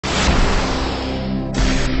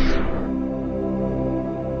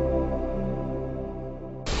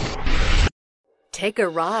Take a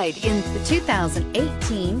ride in the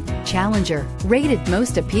 2018 Challenger. Rated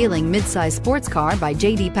most appealing midsize sports car by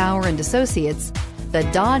J.D. Power and Associates, the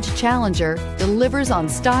Dodge Challenger delivers on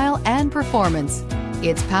style and performance.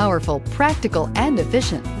 It's powerful, practical, and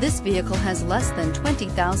efficient. This vehicle has less than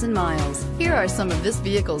 20,000 miles. Here are some of this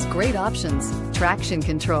vehicle's great options: traction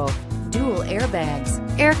control, dual airbags,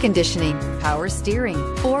 air conditioning, power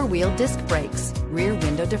steering, four-wheel disc brakes, rear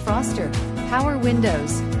window defroster, power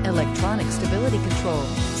windows, electronic stability control,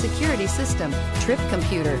 security system, trip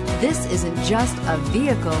computer. This isn't just a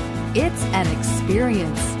vehicle, it's an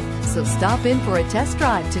experience. So stop in for a test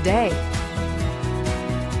drive today.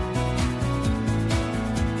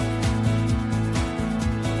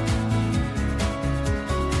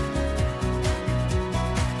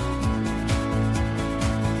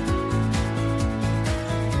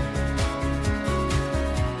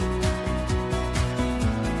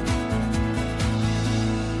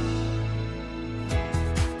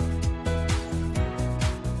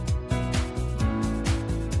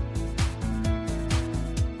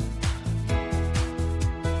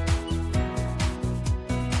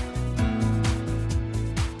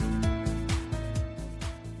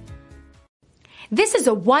 This is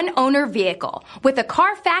a one-owner vehicle with a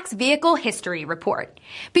Carfax Vehicle History Report.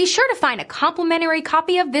 Be sure to find a complimentary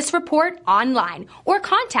copy of this report online or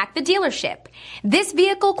contact the dealership. This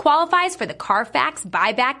vehicle qualifies for the Carfax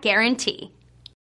Buyback Guarantee.